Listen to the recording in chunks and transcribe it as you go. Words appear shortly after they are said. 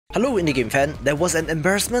Hello indie game fan, there was an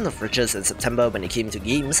embarrassment of riches in September when it came to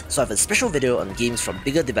games, so I have a special video on games from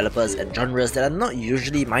bigger developers and genres that are not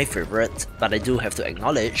usually my favourite, but I do have to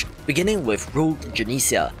acknowledge, beginning with Rogue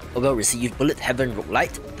Genesia, a well-received bullet heaven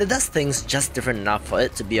roguelite that does things just different enough for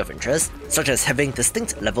it to be of interest, such as having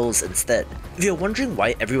distinct levels instead. If you're wondering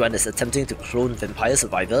why everyone is attempting to clone Vampire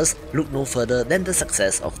Survivors, look no further than the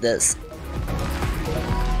success of this.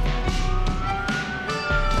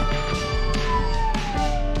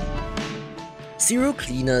 Serial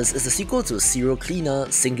Cleaners is the sequel to Serial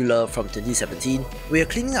Cleaner Singular from 2017, where you're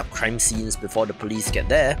cleaning up crime scenes before the police get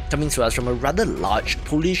there, coming to us from a rather large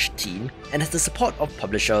Polish team and has the support of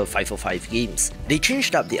publisher 505 Games. They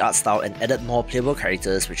changed up the art style and added more playable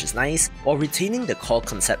characters, which is nice, while retaining the core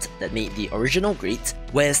concept that made the original great,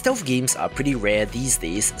 where stealth games are pretty rare these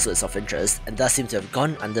days, so it's of interest and does seem to have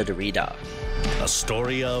gone under the radar. A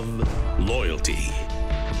story of loyalty,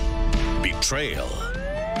 betrayal,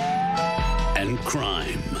 and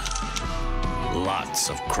crime. Lots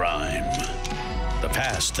of crime. The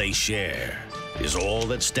past they share is all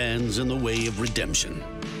that stands in the way of redemption.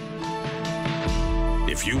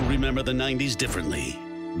 If you remember the 90s differently,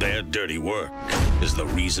 their dirty work is the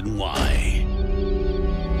reason why.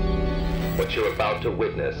 What you're about to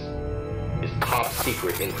witness is top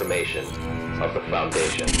secret information of the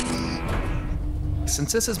Foundation.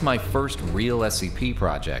 Since this is my first real SCP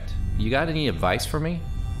project, you got any advice for me?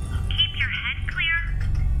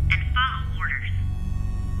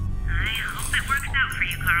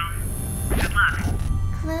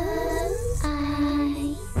 Close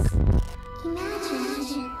eyes.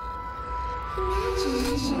 Imagine.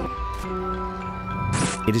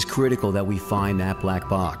 It is critical that we find that black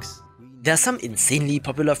box. There are some insanely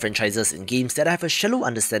popular franchises in games that I have a shallow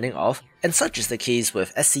understanding of, and such is the case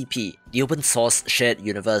with SCP, the open source shared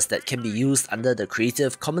universe that can be used under the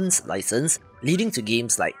Creative Commons license, leading to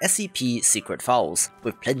games like SCP Secret Files,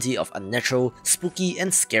 with plenty of unnatural, spooky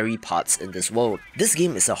and scary parts in this world. This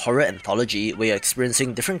game is a horror anthology where you're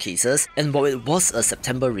experiencing different cases, and while it was a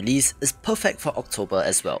September release, is perfect for October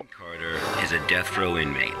as well. Carter is a death row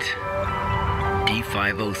inmate.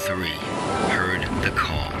 D503 heard the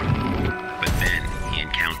call, but then he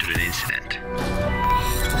encountered an incident.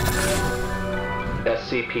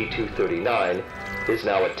 SCP-239 is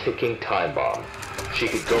now a ticking time bomb. She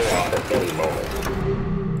could go off at any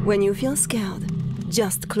moment. When you feel scared,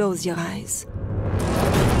 just close your eyes.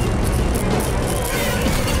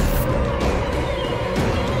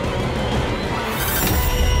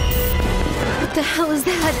 What the hell is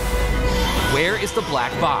that? Where is the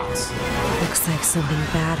black box? Looks like something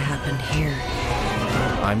bad happened here.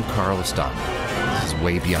 I'm Carl Estam. This is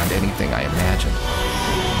way beyond anything I imagined.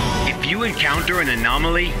 If you encounter an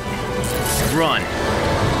anomaly, run,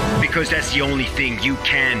 because that's the only thing you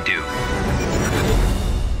can do.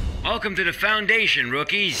 Welcome to the Foundation,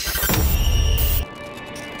 rookies.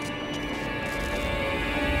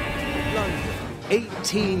 London,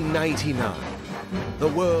 1899. The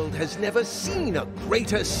world has never seen a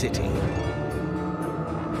greater city.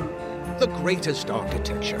 The greatest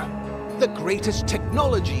architecture, the greatest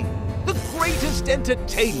technology, the greatest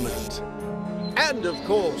entertainment, and of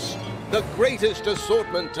course, the greatest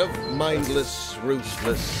assortment of mindless,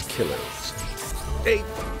 ruthless killers. A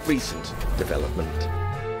recent development.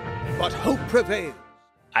 But hope prevails.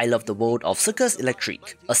 I love the world of Circus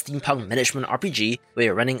Electrique, a steampunk management RPG where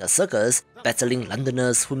you're running a circus, battling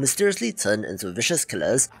Londoners who mysteriously turn into vicious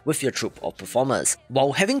killers with your troupe of performers,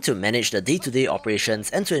 while having to manage the day-to-day operations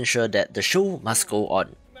and to ensure that the show must go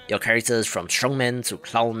on. Your characters from strongmen to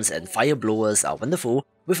clowns and fire blowers are wonderful,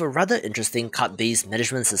 with a rather interesting card-based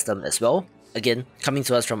management system as well, again coming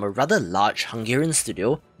to us from a rather large Hungarian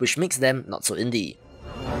studio, which makes them not so indie.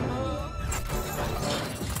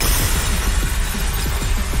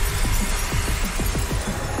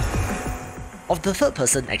 Of the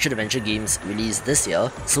third-person action-adventure games released this year,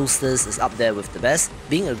 Solstice is up there with the best,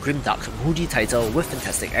 being a grimdark, moody title with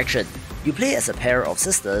fantastic action. You play as a pair of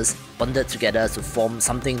sisters, bonded together to form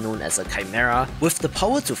something known as a chimera, with the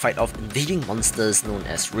power to fight off invading monsters known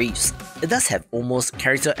as wraiths. It does have almost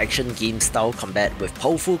character action game style combat with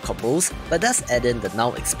powerful combos, but does add in the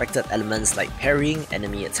now expected elements like parrying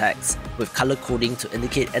enemy attacks, with color coding to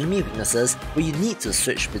indicate enemy weaknesses where you need to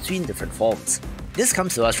switch between different forms. This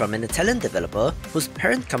comes to us from an Italian developer whose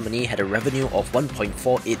parent company had a revenue of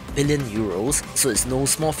 1.48 billion euros, so it's no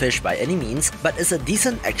small fish by any means, but it's a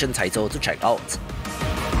decent action title to check out.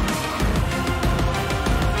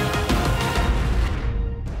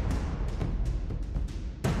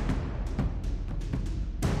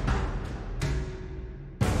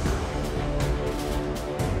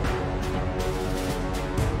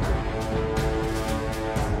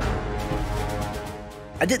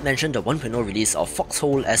 I did mention the 1.0 release of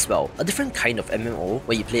Foxhole as well, a different kind of MMO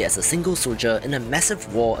where you play as a single soldier in a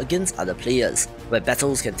massive war against other players, where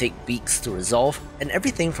battles can take weeks to resolve, and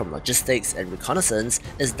everything from logistics and reconnaissance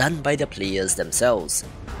is done by the players themselves.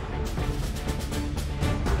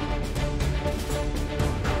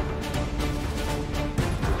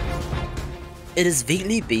 It is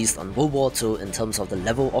vaguely based on World War II in terms of the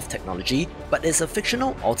level of technology, but it's a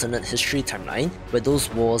fictional alternate history timeline where those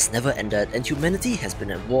wars never ended and humanity has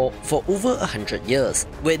been at war for over 100 years,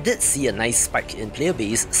 where it did see a nice spike in player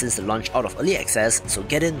base since the launch out of early access, so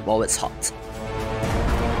get in while it's hot.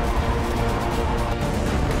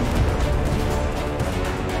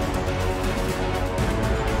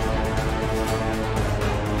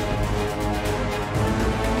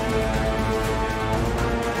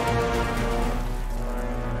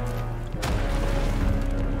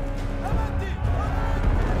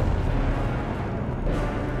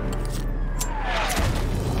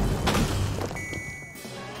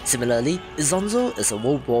 Similarly, Isonzo is a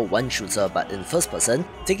World War I shooter but in first person,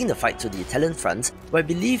 taking the fight to the Italian front, where I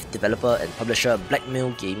believe developer and publisher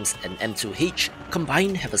Blackmail Games and M2H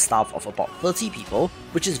combined have a staff of about 30 people,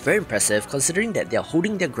 which is very impressive considering that they are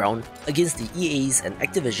holding their ground against the EAs and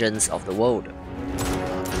Activisions of the world.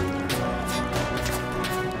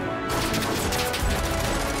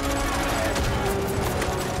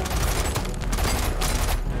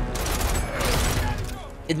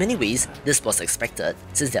 In many ways, this was expected,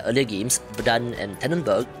 since their earlier games, Verdan and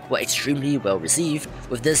Tannenberg, were extremely well received,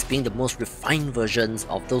 with this being the most refined versions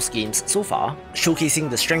of those games so far, showcasing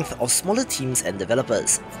the strength of smaller teams and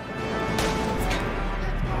developers.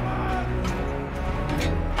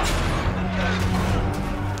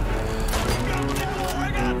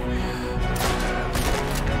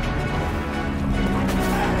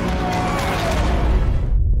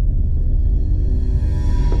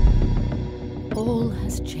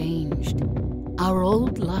 Our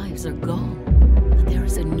old lives are gone, but there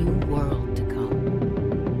is a new world to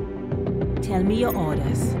come. Tell me your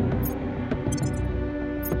orders.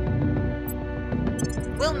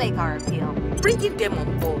 We'll make our appeal. Bringing them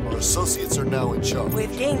on board. Our associates are now in charge.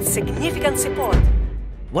 We've gained significant support.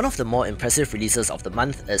 One of the more impressive releases of the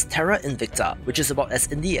month is Terra Invicta, which is about as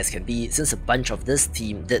indie as can be since a bunch of this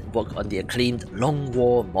team did work on the acclaimed Long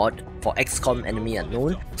War mod for XCOM Enemy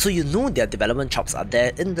Unknown, so you know their development chops are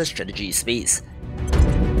there in the strategy space.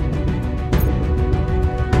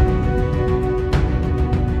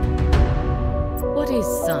 What is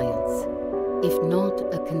science, if not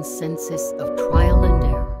a consensus of trial and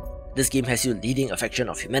error? This game has you leading a faction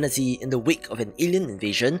of humanity in the wake of an alien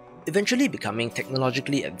invasion, eventually becoming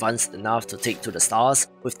technologically advanced enough to take to the stars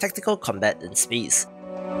with tactical combat in space.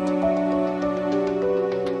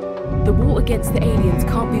 The war against the aliens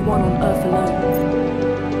can't be won on Earth alone.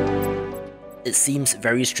 It seems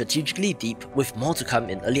very strategically deep, with more to come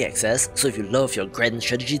in early access, so if you love your grand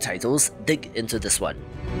strategy titles, dig into this one.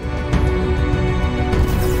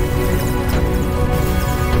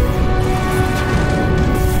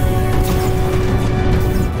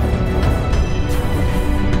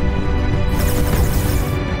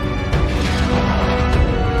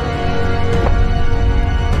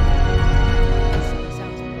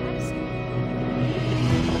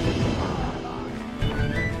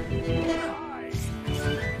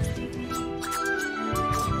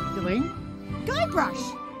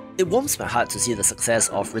 It warms my heart to see the success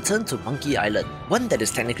of Return to Monkey Island, one that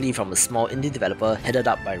is technically from a small indie developer headed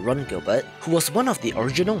up by Ron Gilbert, who was one of the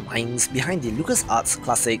original minds behind the LucasArts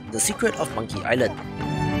classic The Secret of Monkey Island.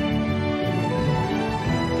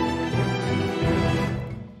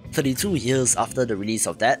 32 years after the release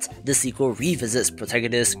of that, this sequel revisits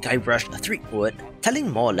protagonist Guybrush Threepwood, telling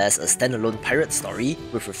more or less a standalone pirate story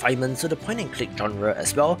with refinements to the point-and-click genre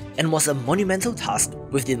as well, and was a monumental task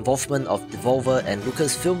with the involvement of Devolver and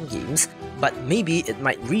Lucasfilm games, but maybe it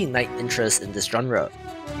might reignite interest in this genre.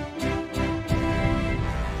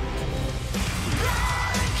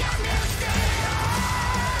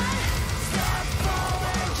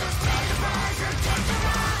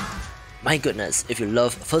 My goodness, if you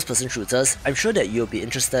love first-person shooters, I'm sure that you'll be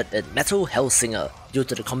interested in Metal Hellsinger due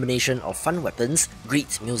to the combination of fun weapons,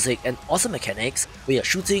 great music and awesome mechanics where you're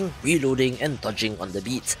shooting, reloading and dodging on the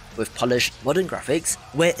beat, with polished modern graphics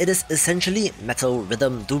where it is essentially Metal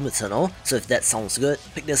Rhythm Doom Eternal, so if that sounds good,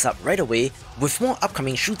 pick this up right away with more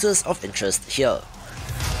upcoming shooters of interest here.